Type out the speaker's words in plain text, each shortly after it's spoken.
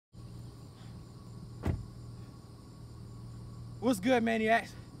What's good,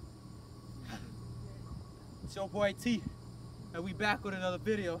 Maniacs? It's your boy T, and we back with another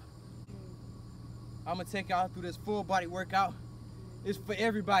video. I'm gonna take y'all through this full body workout. It's for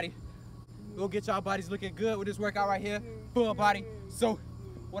everybody. We'll get y'all bodies looking good with this workout right here, full body. So,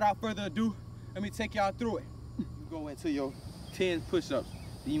 without further ado, let me take y'all through it. You go into your 10 push-ups,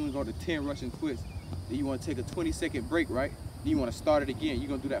 then you wanna go to 10 Russian twists. Then you wanna take a 20-second break, right? Then you wanna start it again. You're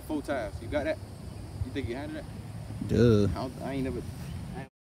gonna do that 4 times. You got that? You think you handle that? Duh. I ain't never.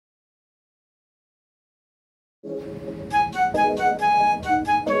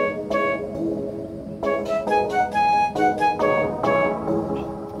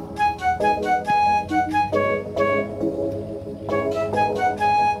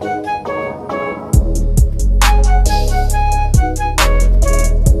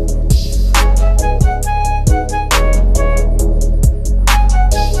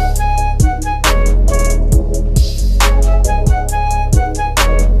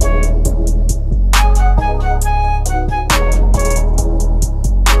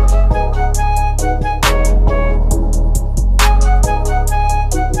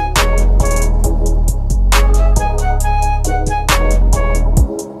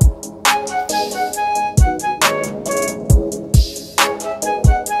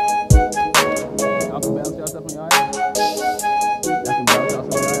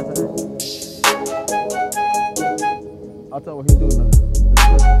 I'll tell what he's doing now.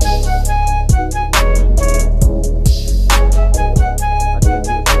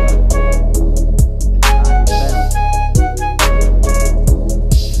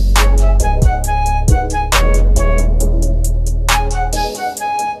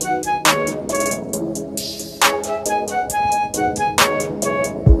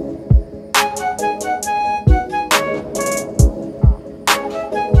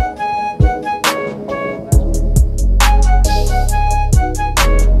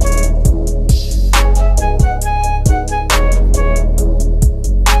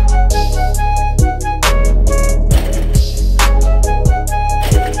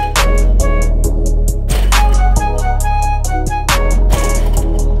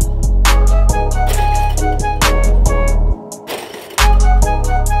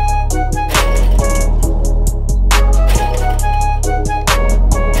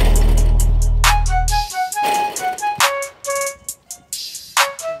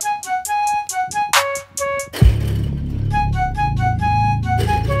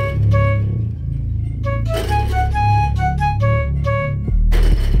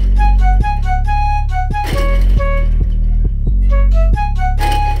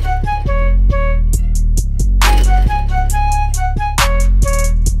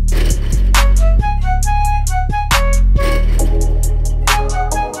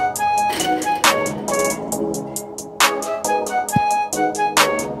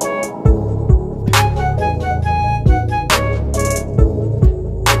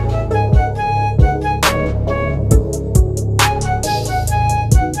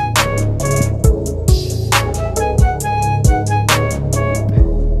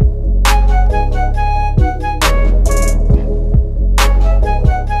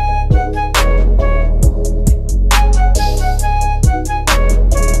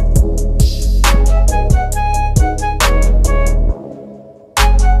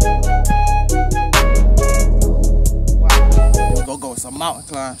 Some mountain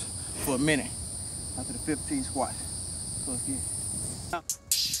climbs for a minute after the 15 squats. So let's get it.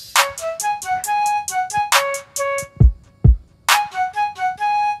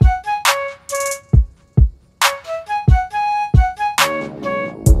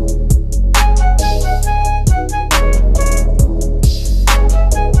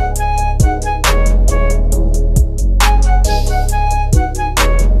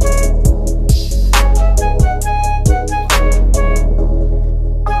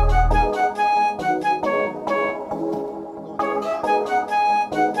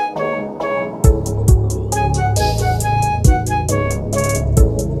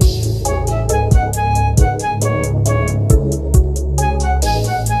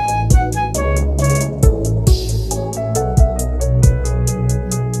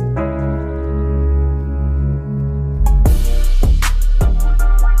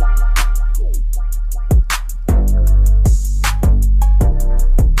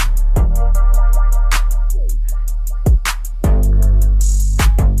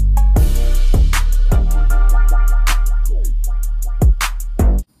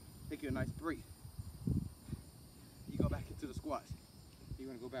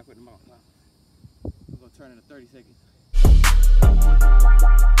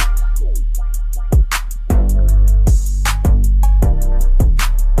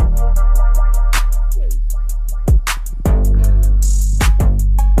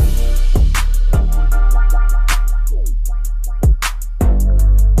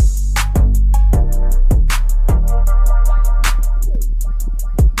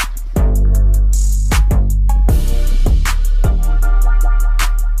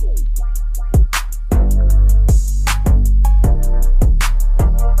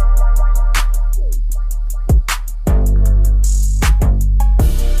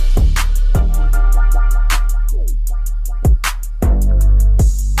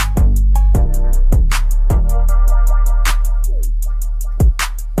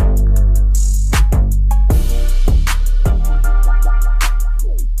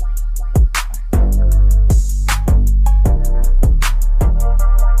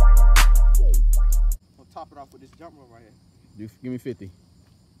 Give me 50. I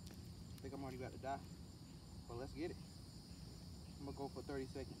think I'm already about to die. But let's get it. I'm gonna go for 30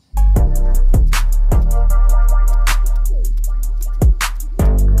 seconds.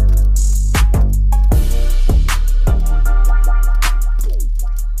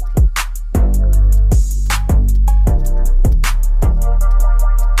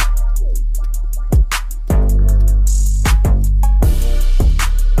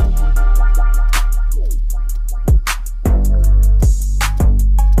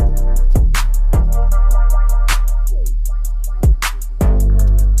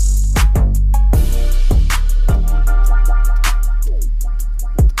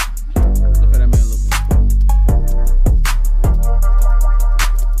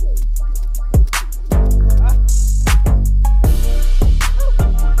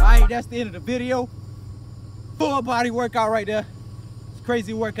 That's the end of the video. Full body workout right there. It's a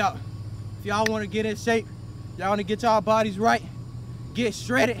crazy workout. If y'all want to get in shape, y'all want to get y'all bodies right, get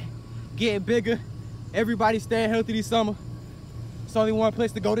shredded, get bigger, everybody staying healthy this summer, it's only one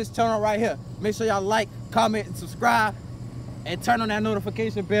place to go, this channel right here. Make sure y'all like, comment, and subscribe, and turn on that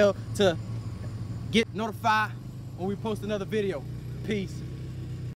notification bell to get notified when we post another video. Peace.